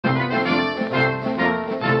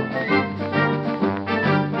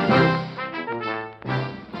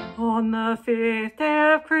the 5th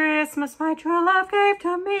day of Christmas, my true love gave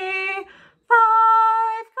to me 5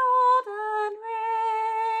 golden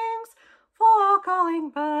rings, 4 calling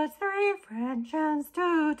birds, 3 French hens,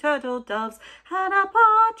 2 turtle doves, and a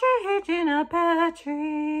partridge in a pear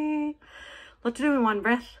tree. Lot to do in one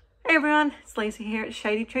breath. Hey everyone, it's Lisa here at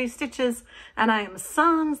Shady Tree Stitches, and I am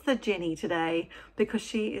sans the Jenny today because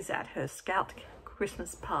she is at her Scout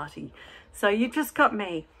Christmas party. So you've just got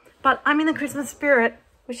me, but I'm in the Christmas spirit,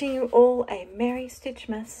 wishing you all a Merry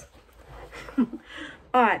Stitchmas. All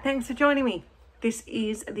right, thanks for joining me. This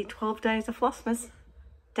is the 12 Days of Flossmas,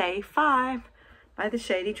 Day 5 by the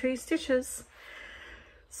Shady Tree Stitches.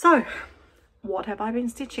 So, what have I been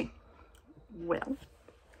stitching? Well,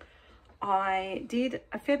 I did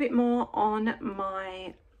a fair bit more on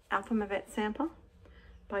my Alphabet sampler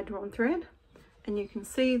by Drawn Thread, and you can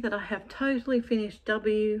see that I have totally finished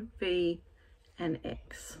W, V and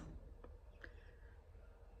X.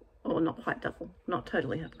 Or not quite double, not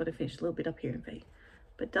totally, I've got to finish a little bit up here in V.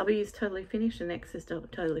 But W is totally finished and X is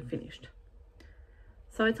totally finished.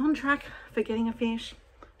 So it's on track for getting a finish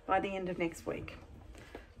by the end of next week.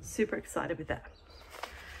 Super excited with that.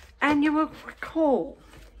 And you will recall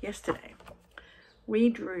yesterday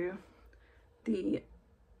we drew the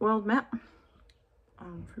world map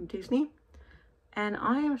from Disney, and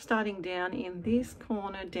I am starting down in this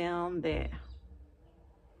corner down there.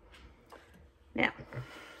 Now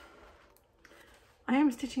I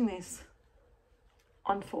am stitching this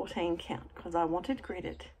on 14 count because I wanted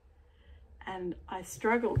gridded, and I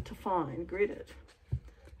struggled to find gridded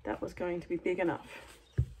that was going to be big enough.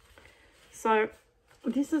 So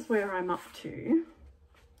this is where I'm up to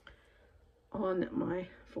on my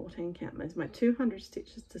 14 count. There's my 200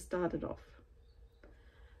 stitches to start it off.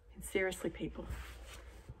 And seriously people,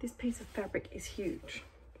 this piece of fabric is huge.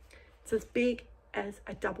 It's as big as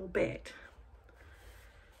a double bed.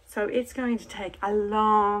 So it's going to take a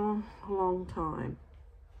long time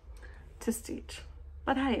to stitch.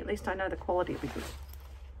 But hey, at least I know the quality will be good.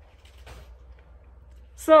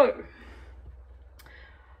 So,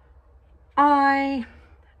 I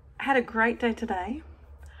had a great day today.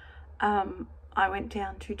 I went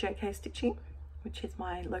down to JK Stitching, which is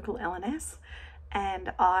my local L&S,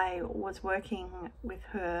 and I was working with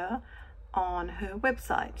her on her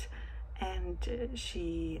website. And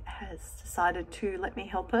she has decided to let me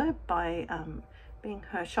help her by being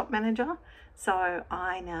her shop manager. So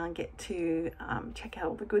I now get to check out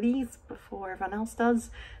all the goodies before everyone else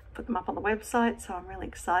does, put them up on the website. So I'm really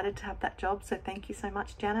excited to have that job. So thank you so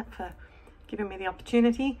much, Janet, for giving me the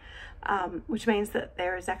opportunity, which means that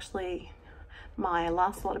there is actually my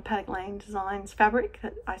last lot of Paddock Lane Designs fabric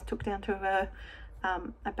that I took down to her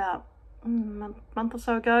about a month or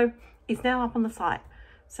so ago is now up on the site.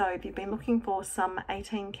 So if you've been looking for some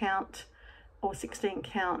 18 count or 16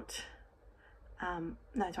 count, no,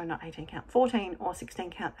 sorry, not 18 count, 14 or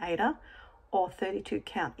 16 count Ada or 32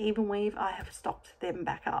 count even weave, I have stocked them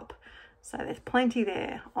back up. So there's plenty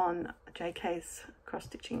there on JK's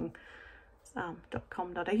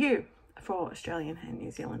crossstitching.com.au for Australian and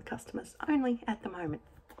New Zealand customers only at the moment.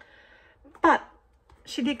 But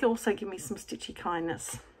she did also give me some stitchy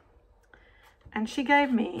kindness. And she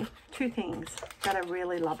gave me 2 things that are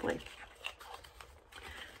really lovely.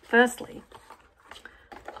 Firstly,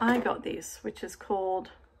 I got this, which is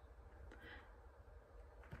called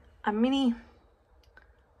a mini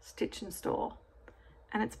stitch and store.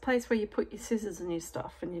 And it's a place where you put your scissors and your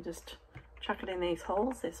stuff and you just chuck it in these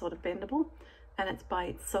holes. They're sort of bendable. And it's by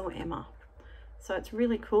It's So Emma. So it's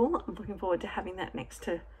really cool. I'm looking forward to having that next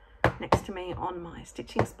to me on my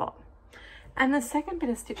stitching spot. And the second bit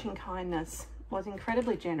of stitching kindness was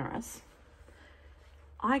incredibly generous.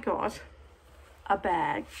 I got a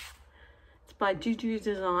bag. It's by Juju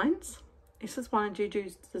Designs. This is one of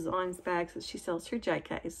Juju's Designs bags that she sells through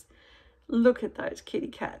JK's. Look at those kitty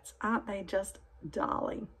cats. Aren't they just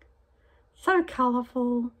darling? So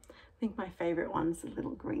colourful. I think my favourite one's the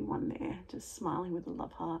little green one there, just smiling with a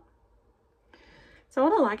love heart. So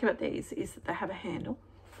what I like about these is that they have a handle.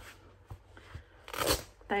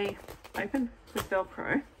 They open with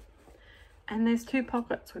Velcro. And there's 2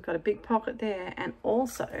 pockets. We've got a big pocket there and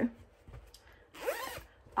also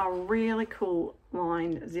a really cool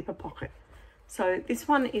lined zipper pocket. So this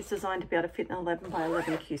one is designed to be able to fit an 11 by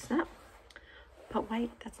 11 Q snap. But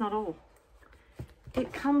wait, that's not all.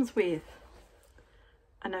 It comes with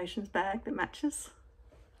a Notions bag that matches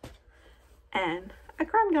and a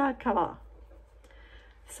crumb guard cover.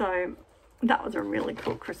 So that was a really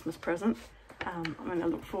cool Christmas present. I'm going to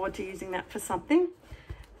look forward to using that for something.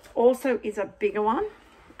 Also is a bigger one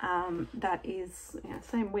that is, you know,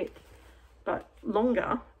 same width but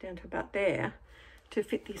longer down to about there, to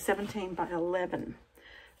fit the 17 by 11.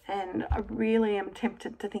 And I really am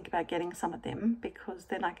tempted to think about getting some of them, because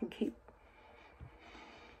then I can keep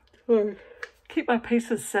my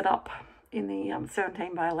pieces set up in the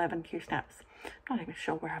 17 by 11 Q-snaps. I'm not even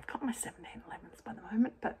sure where I've got my 1711s by the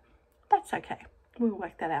moment, but that's okay. We'll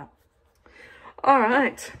work that out. All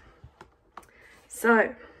right.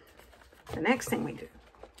 So the next thing we do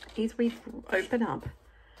is we open up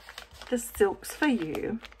the Silks For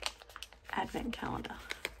You advent calendar.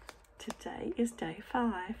 Today is day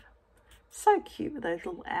 5. So cute with those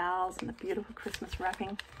little owls and the beautiful Christmas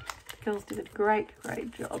wrapping. The girls did a great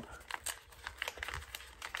job.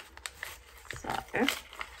 So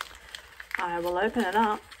I will open it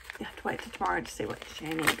up. You have to wait till tomorrow to see what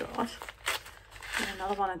Jenny got. And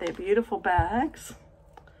another one of their beautiful bags.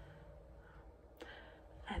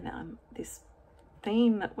 And this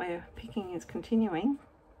theme that we're picking is continuing.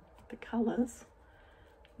 The colours.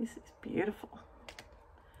 This is beautiful.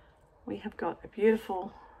 We have got a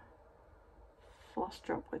beautiful floss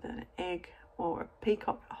drop with an egg or a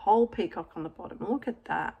peacock, a whole peacock on the bottom. Look at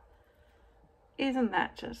that. Isn't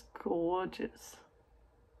that just gorgeous?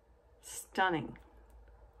 Stunning.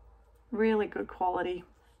 Really good quality,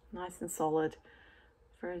 nice and solid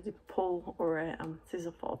for a zip pull or a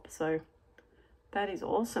scissor fob. So that is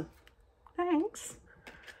awesome. Thanks.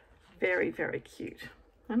 Very cute.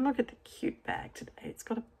 And look at the cute bag today. It's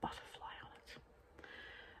got a butterfly on it.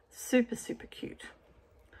 Super cute.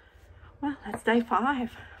 Well, that's day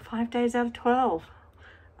 5. 5 days out of 12.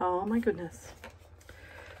 Oh my goodness.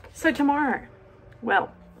 So tomorrow,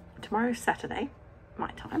 well, tomorrow's Saturday,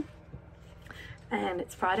 my time, and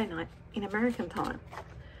it's Friday night in American time.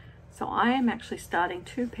 So I am actually starting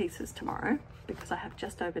 2 pieces tomorrow because I have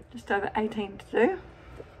just over 18 to do.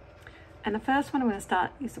 And the first one I'm going to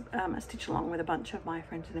start is a stitch along with a bunch of my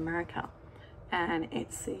friends in America, and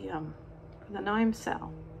it's the gnome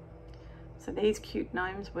cell. So these cute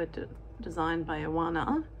gnomes were designed by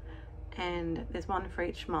Awana, and there's one for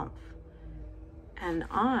each month. And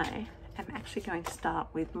I am actually going to start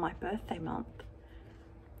with my birthday month,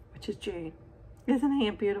 which is June. Isn't he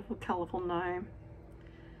a beautiful, colourful gnome?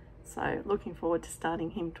 So looking forward to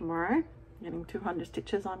starting him tomorrow, getting 200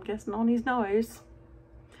 stitches, I'm guessing, on his nose.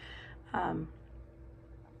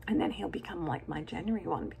 And then he'll become like my January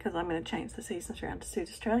one, because I'm going to change the seasons around to suit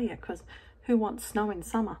Australia, because who wants snow in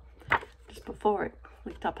summer? Just before it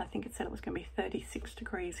flicked up, I think it said it was going to be 36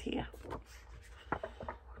 degrees here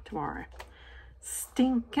tomorrow.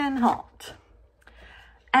 Stinking hot.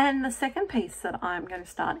 And the second piece that I'm going to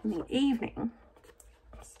start in the evening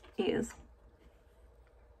is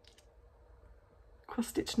Cross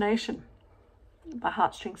Stitch Nation by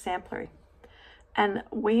Heartstring Samplery. And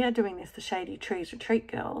we are doing this, the Shady Trees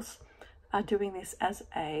Retreat girls are doing this as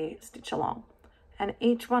a stitch along. And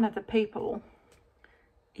each one of the people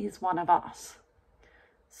is one of us.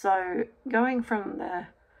 So going from the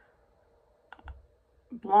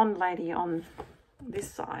blonde lady on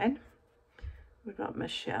this side, we've got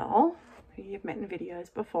Michelle, who you've met in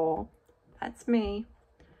videos before. That's me.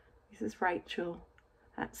 This is Rachel.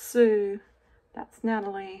 That's Sue. That's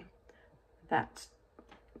Natalie. That's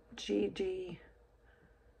Gigi.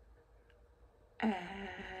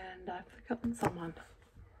 And I've forgotten someone.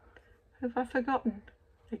 Who have I forgotten?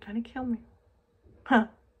 They're going to kill me. Huh.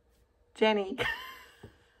 Jenny.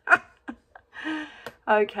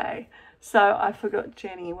 Okay, so I forgot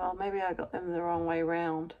Jenny. Well, maybe I got them the wrong way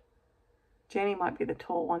round. Jenny might be the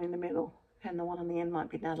tall one in the middle, and the one on the end might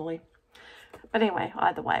be Natalie. But anyway,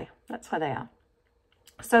 either way, that's where they are.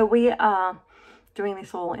 So we are doing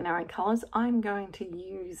this all in our own colours. I'm going to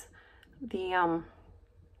use the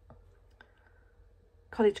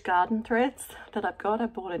Cottage Garden threads that I've got. I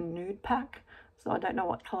bought a nude pack, so I don't know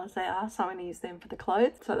what colours they are, so I'm going to use them for the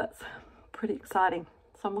clothes. So that's pretty exciting.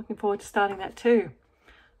 So I'm looking forward to starting that too.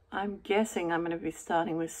 I'm guessing I'm going to be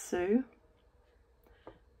starting with Sue,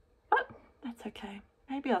 but that's okay.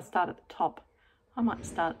 Maybe I'll start at the top. I might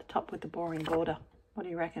start at the top with the boring border. What do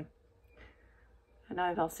you reckon? I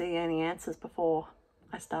know if I'll see any answers before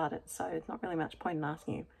I start it, so it's not really much point in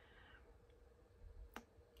asking you.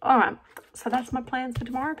 All right, so that's my plans for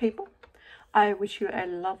tomorrow, people. I wish you a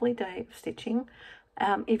lovely day of stitching.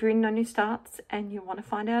 If you're in No New Starts and you want to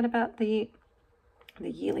find out about the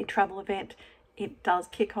yearly travel event, it does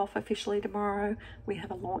kick off officially tomorrow. We have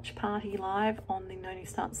a launch party live on the No New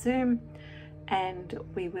Start Zoom, and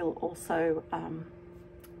we will also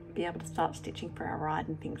be able to start stitching for our ride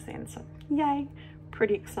and things then. So yay,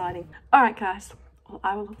 pretty exciting. All right, guys, well,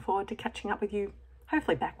 I will look forward to catching up with you,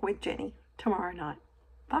 hopefully back with Jenny tomorrow night.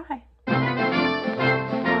 Bye.